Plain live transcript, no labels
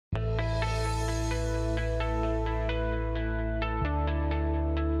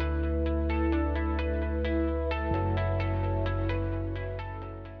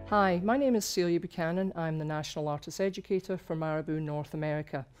Hi, my name is Celia Buchanan. I'm the National Artist Educator for Marabu, North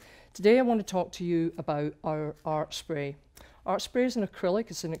America. Today I want to talk to you about our art spray. Art spray is an acrylic.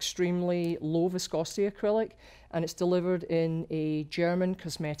 It's an extremely low viscosity acrylic, and it's delivered in a German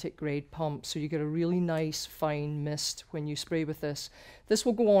cosmetic grade pump. So you get a really nice fine mist when you spray with this. This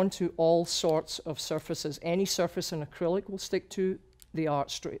will go on to all sorts of surfaces. Any surface an acrylic will stick to, the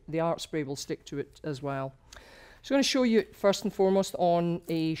art spray will stick to it as well. So I'm going to show you first and foremost on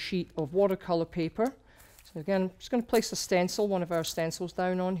a sheet of watercolor paper. So again, I'm just going to place a stencil, one of our stencils,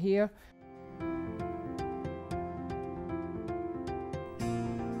 down on here.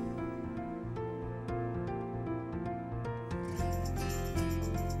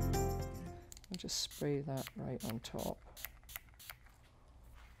 I'll just spray that right on top.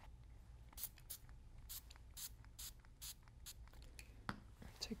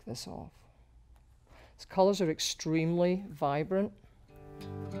 Take this off. Its colors are extremely vibrant.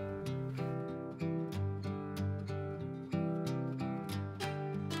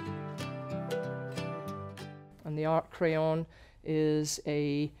 And the art crayon is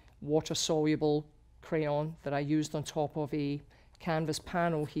a water-soluble crayon that I used on top of a canvas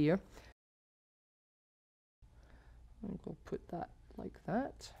panel here. And we'll put that like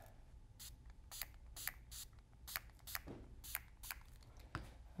that.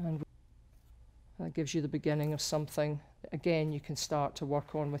 And that gives you the beginning of something, again, you can start to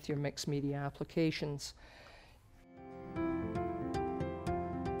work on with your mixed media applications. And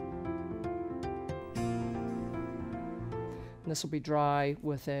this will be dry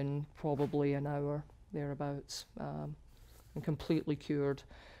within probably an hour, thereabouts, and completely cured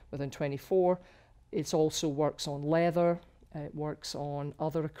within 24. It also works on leather, it works on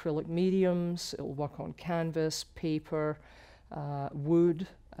other acrylic mediums, it will work on canvas, paper, wood.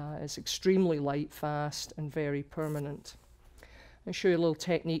 It's extremely light, fast, and very permanent. I'll show you a little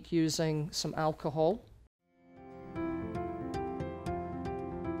technique using some alcohol.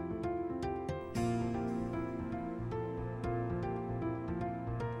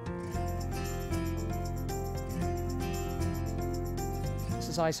 This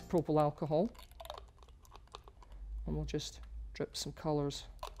is isopropyl alcohol, and we'll just drip some colors,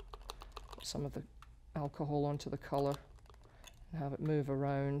 some of the alcohol onto the color, and have it move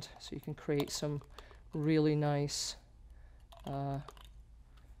around so you can create some really nice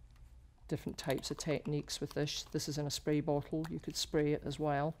different types of techniques with this. This is in a spray bottle. You could spray it as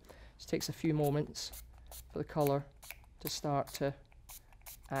well. It takes a few moments for the color to start to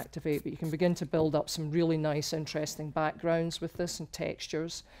activate, but you can begin to build up some really nice, interesting backgrounds with this and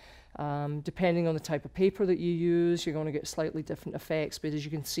textures. Depending on the type of paper that you use, you're going to get slightly different effects, but as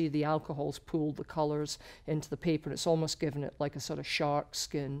you can see, the alcohol's pulled the colors into the paper, and it's almost given it like a sort of shark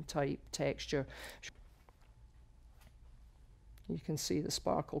skin type texture. You can see the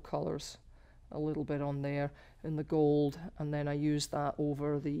sparkle colors a little bit on there in the gold, and then I use that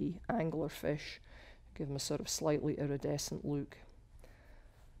over the anglerfish, give them a sort of slightly iridescent look.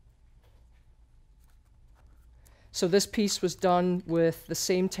 So this piece was done with the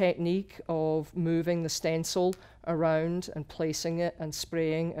same technique of moving the stencil around and placing it and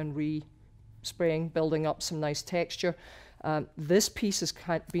spraying and re-spraying, building up some nice texture. This piece has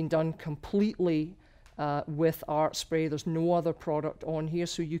been done completely with art spray. There's no other product on here,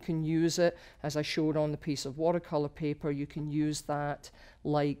 so you can use it, as I showed on the piece of watercolor paper, you can use that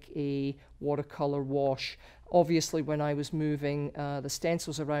like a watercolor wash. Obviously, when I was moving the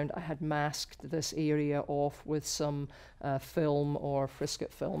stencils around, I had masked this area off with some film or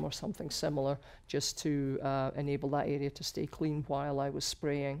frisket film or something similar, just to enable that area to stay clean while I was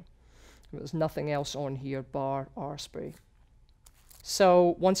spraying. There's nothing else on here bar art spray.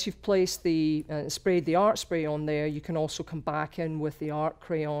 So once you've placed the sprayed the art spray on there, you can also come back in with the art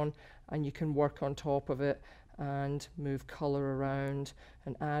crayon, and you can work on top of it and move color around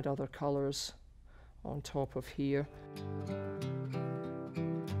and add other colors on top of here.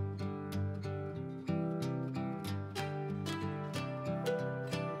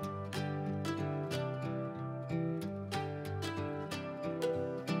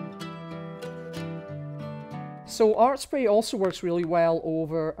 So art spray also works really well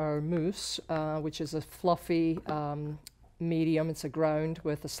over our mousse, which is a fluffy medium. It's a ground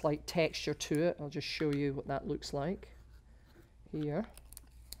with a slight texture to it. I'll just show you what that looks like here.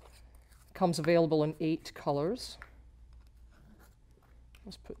 Comes available in 8 colors.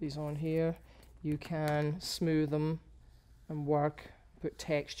 Let's put these on here. You can smooth them and work, put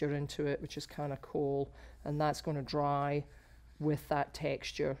texture into it, which is kind of cool, and that's going to dry with that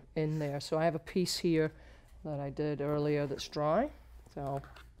texture in there. So I have a piece here that I did earlier that's dry, so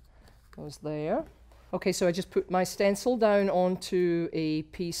goes there. Okay, so I just put my stencil down onto a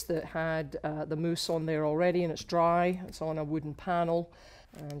piece that had the mousse on there already, and it's dry. It's on a wooden panel,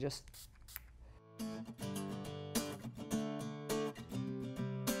 and just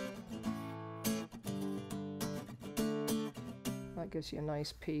that gives you a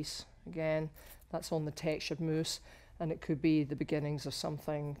nice piece. Again, that's on the textured mousse, and it could be the beginnings of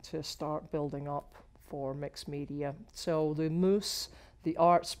something to start building up for mixed media. So the mousse, the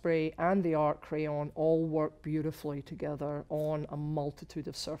art spray and the art crayon all work beautifully together on a multitude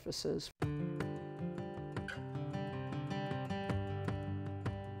of surfaces.